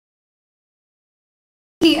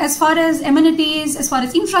As far as amenities, as far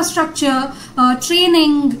as infrastructure,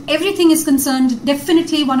 training, everything is concerned,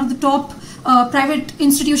 definitely one of the top private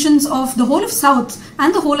institutions of the whole of South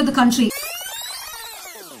and the whole of the country.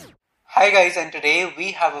 Hi guys, and today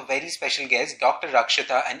we have a very special guest, Dr.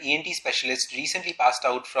 Rakshita, an ENT specialist recently passed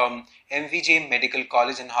out from MBs Medical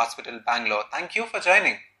College and Hospital, Bangalore. Thank you for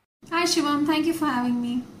joining. Hi Shivam, thank you for having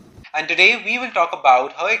me. And today we will talk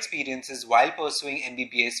about her experiences while pursuing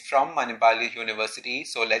MBBS from Manipal University.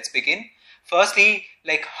 So let's begin. Firstly,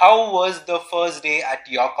 how was the first day at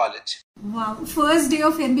your college? Wow, first day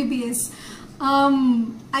of MBBS.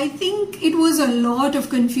 I think it was a lot of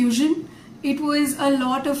confusion. It was a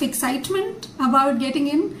lot of excitement about getting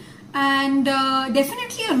in, and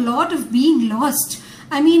definitely a lot of being lost.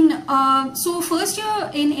 I mean, so first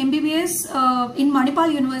year in MBBS in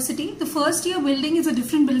Manipal University, the first year building is a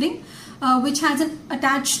different building which has an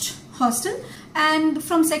attached hostel, and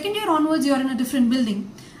from second year onwards you're in a different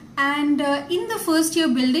building. And in the first year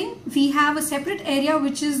building we have a separate area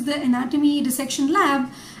which is the anatomy dissection lab,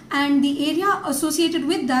 and the area associated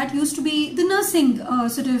with that used to be the nursing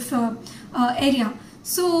area.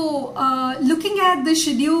 So looking at the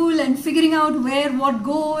schedule and figuring out where what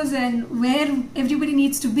goes and where everybody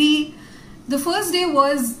needs to be, the first day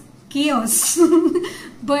was chaos.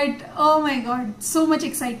 But oh my god, so much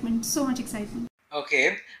excitement, so much excitement.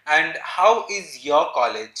 Okay, and how is your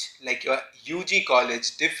college, your UG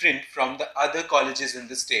college, different from the other colleges in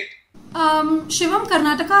the state? Shivam,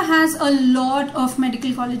 Karnataka has a lot of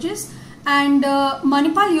medical colleges, and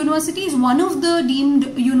Manipal University is one of the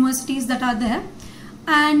deemed universities that are there.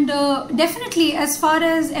 And definitely as far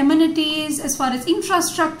as amenities, as far as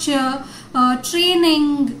infrastructure,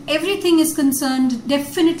 training, everything is concerned,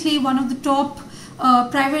 definitely one of the top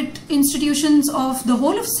private institutions of the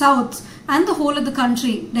whole of South and the whole of the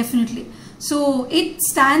country, definitely. So it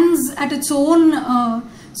stands at its own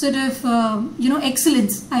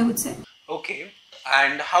excellence, I would say. Okay,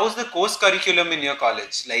 and how's the course curriculum in your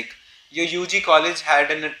college? Your UG college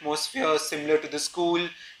had an atmosphere similar to the school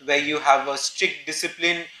where you have a strict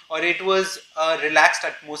discipline, or it was a relaxed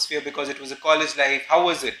atmosphere because it was a college life? How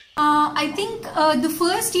was it? I think the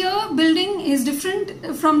first year building is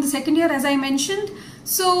different from the second year, as I mentioned.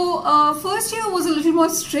 So first year was a little more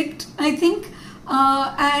strict, I think,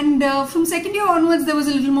 and from second year onwards there was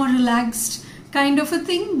a little more relaxed kind of a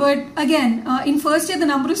thing. But again, in first year the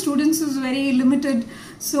number of students was very limited,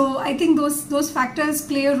 so I think those factors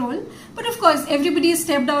play a role. But of course everybody has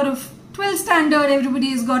stepped out of 12th standard, everybody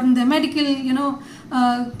has gotten their medical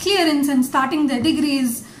clearance and starting their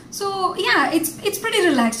degrees. So yeah, it's pretty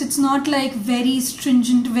relaxed. It's not like very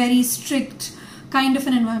stringent, very strict kind of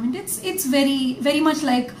an environment. It's very much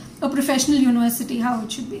like a professional university, how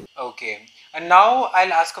it should be. Okay. And now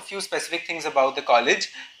I'll ask a few specific things about the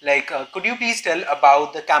college. Could you please tell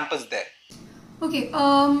about the campus there? Okay,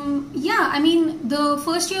 yeah, I mean, the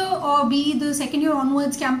first year or the second year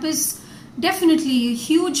onwards campus, definitely a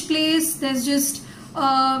huge place. There's just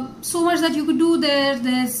so much that you could do there.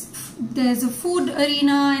 There's a food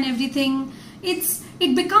arena and everything.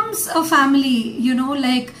 It becomes a family,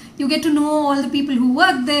 you get to know all the people who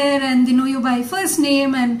work there, and they know you by first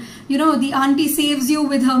name, and the auntie saves you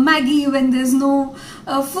with her Maggie when there's no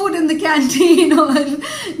food in the canteen, or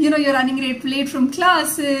you're running late from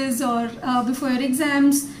classes or before your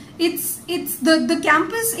exams. The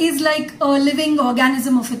campus is like a living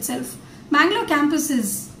organism of itself. Mangalore campus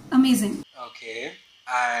is amazing. Okay.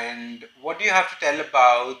 And what do you have to tell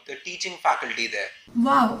about the teaching faculty there?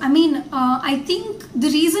 Wow, I mean, I think the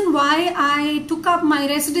reason why I took up my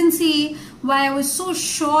residency, why I was so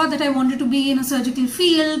sure that I wanted to be in a surgical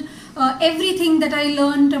field, everything that I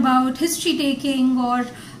learned about history taking or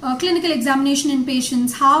clinical examination in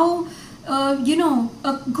patients, how a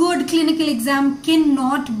good clinical exam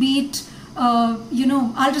cannot beat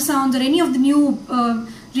ultrasounds or any of the new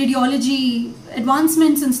radiology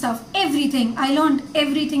advancements and stuff. Everything I learned,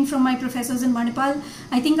 everything from my professors in Manipal.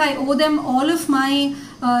 I think I owe them all of my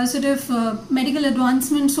medical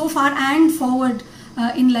advancement so far and forward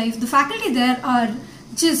in life. The faculty there are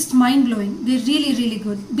just mind-blowing. They're really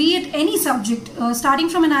good, be it any subject, starting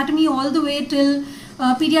from anatomy all the way till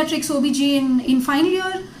pediatrics, OBG in final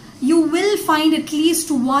year. You will find at least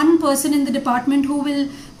one person in the department who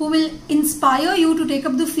will inspire you to take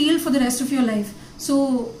up the field for the rest of your life.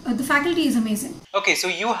 So the faculty is amazing. Okay, so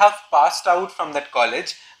you have passed out from that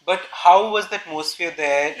college, but how was the atmosphere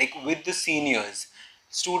there, with the seniors?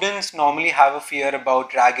 Students normally have a fear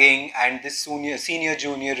about ragging and this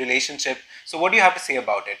senior-junior relationship. So what do you have to say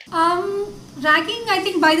about it? Ragging, I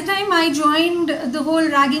think by the time I joined, the whole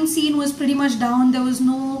ragging scene was pretty much down. There was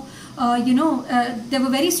no there were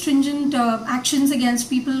very stringent actions against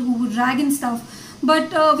people who would rag and stuff.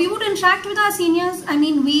 But we would interact with our seniors. I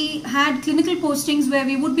mean, we had clinical postings where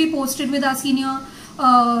we would be posted with our senior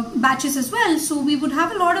batches as well. So we would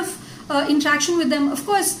have a lot of interaction with them. Of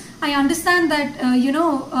course, I understand that,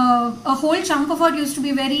 a whole chunk of us used to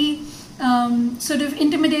be very sort of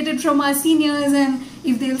intimidated from our seniors, and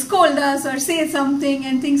if they'll scold us or say something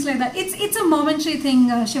and things like that. It's a momentary thing,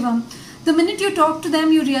 Shivam. The minute you talk to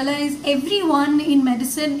them, you realize everyone in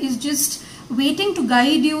medicine is just waiting to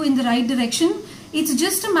guide you in the right direction. It's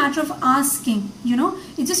just a matter of asking,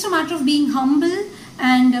 it's just a matter of being humble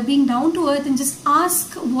and being down to earth and just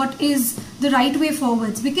ask what is the right way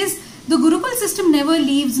forwards, because the Gurukul system never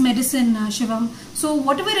leaves medicine, Shivam. So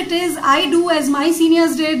whatever it is, I do as my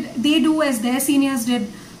seniors did, they do as their seniors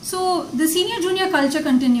did. So the senior-junior culture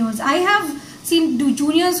continues. I have seen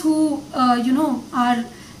juniors who, are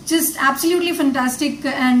just absolutely fantastic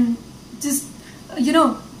and just,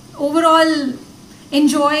 overall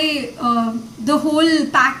enjoy the whole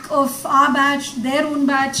pack of our batch, their own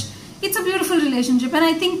batch. It's a beautiful relationship, and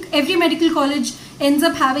I think every medical college ends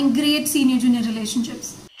up having great senior-junior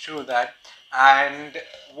relationships. True that. And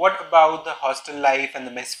what about the hostel life and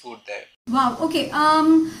the mess food there? Wow, okay.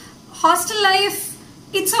 Hostel life,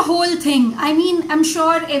 it's a whole thing. I mean, I'm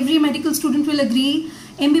sure every medical student will agree.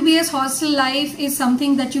 MBBS hostel life is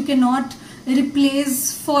something that you cannot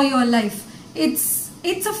replace for your life. It's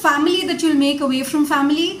a family that you'll make away from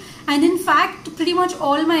family. And in fact, pretty much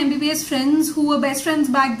all my MBBS friends who were best friends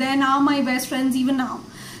back then are my best friends even now.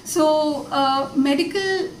 So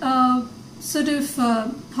medical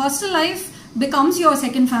hostel life becomes your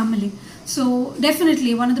second family. So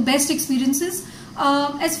definitely one of the best experiences.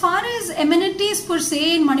 As far as amenities per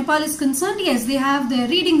se in Manipal is concerned, yes, they have their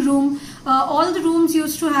reading room. All the rooms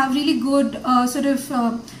used to have really good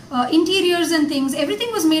interiors and things.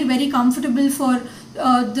 Everything was made very comfortable for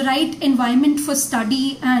the right environment for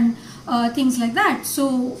study and things like that.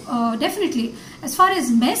 So definitely. As far as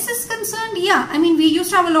mess is concerned, yeah, I mean, we used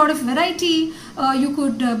to have a lot of variety. You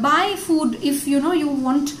could buy food if you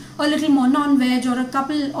want a little more non-veg, or a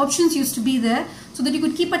couple options used to be there, so that you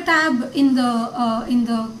could keep a tab in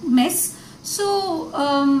the mess. So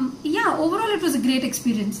yeah, overall it was a great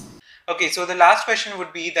experience. Okay, so the last question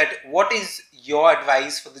would be that what is your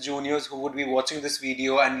advice for the juniors who would be watching this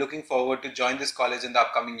video and looking forward to join this college in the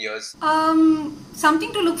upcoming years?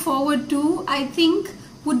 Something to look forward to, I think,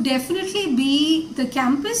 would definitely be the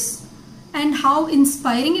campus and how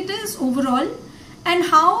inspiring it is overall, and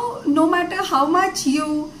how no matter how much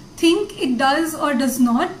you think it does or does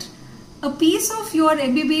not, a piece of your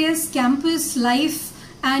MBBS campus life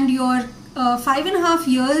and your 5.5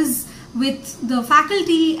 years with the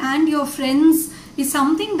faculty and your friends is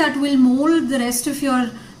something that will mold the rest of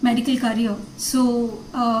your medical career. So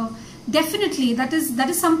definitely that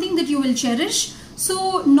is something that you will cherish.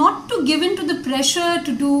 So not to give in to the pressure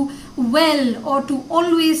to do well or to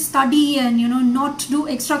always study and not do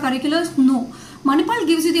extracurriculars. No, Manipal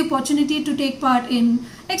gives you the opportunity to take part in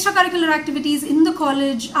extracurricular activities in the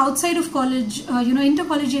college, outside of college,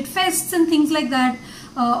 intercollegiate fests and things like that,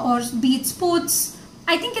 or be it sports.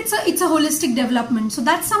 I think it's a holistic development. So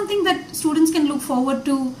that's something that students can look forward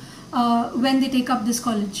to when they take up this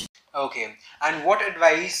college. Okay, and what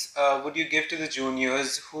advice would you give to the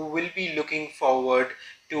juniors who will be looking forward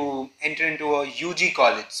to enter into a UG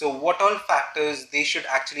college? So what all factors they should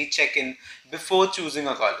actually check in before choosing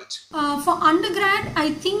a college? For undergrad,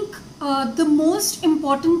 I think the most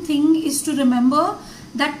important thing is to remember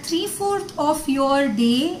that 3/4 of your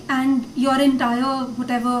day and your entire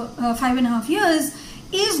 5.5 years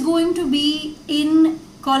is going to be in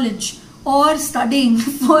college or studying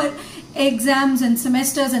for exams and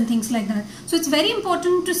semesters and things like that. So it's very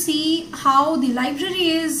important to see how the library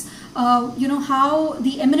is, how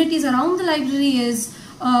the amenities around the library is,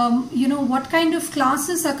 what kind of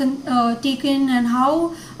classes are taken and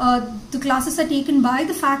how the classes are taken by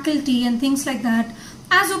the faculty and things like that,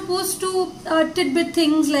 as opposed to tidbit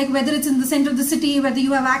things like whether it's in the center of the city, whether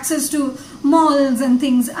you have access to malls and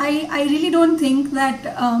things. I really don't think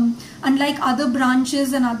that unlike other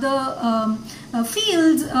branches and other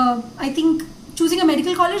fields, I think choosing a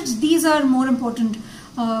medical college, these are more important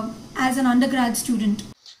as an undergrad student.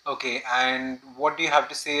 Okay, and what do you have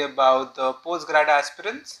to say about the postgrad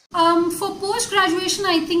aspirants? For post-graduation,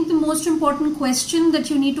 I think the most important question that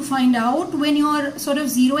you need to find out when you're sort of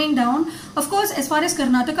zeroing down, of course, as far as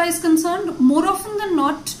Karnataka is concerned, more often than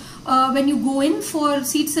not, when you go in for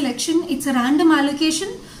seat selection, it's a random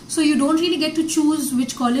allocation. So you don't really get to choose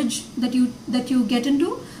which college that you get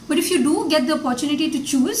into. But if you do get the opportunity to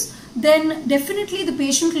choose, then definitely the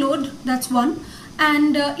patient load, that's one.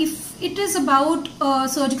 And if it is about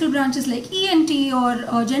surgical branches like ENT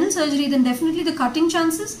or general surgery, then definitely the cutting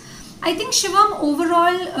chances. I think Shivam,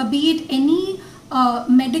 overall, be it any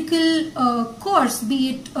medical course, be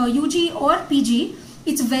it UG or PG,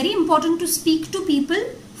 it's very important to speak to people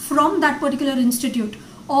from that particular institute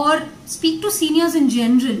or speak to seniors in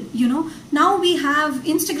general. You know, now we have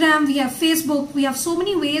Instagram, we have Facebook, we have so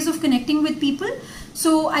many ways of connecting with people.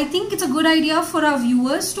 So I think it's a good idea for our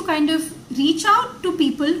viewers to kind of reach out to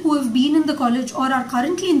people who have been in the college or are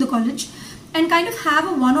currently in the college and kind of have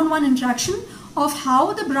a one-on-one interaction of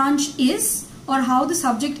how the branch is or how the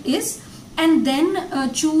subject is, and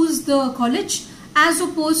then choose the college, as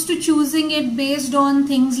opposed to choosing it based on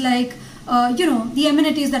things like the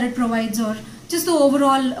amenities that it provides or just the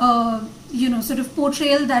overall sort of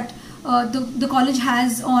portrayal that the college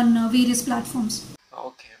has on various platforms.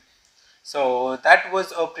 Okay. So that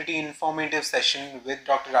was a pretty informative session with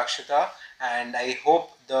Dr. Rakshita, and I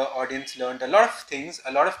hope the audience learned a lot of things,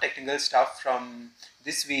 a lot of technical stuff from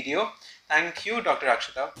this video. Thank you, Dr.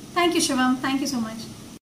 Rakshita. Thank you, Shivam. Thank you so much.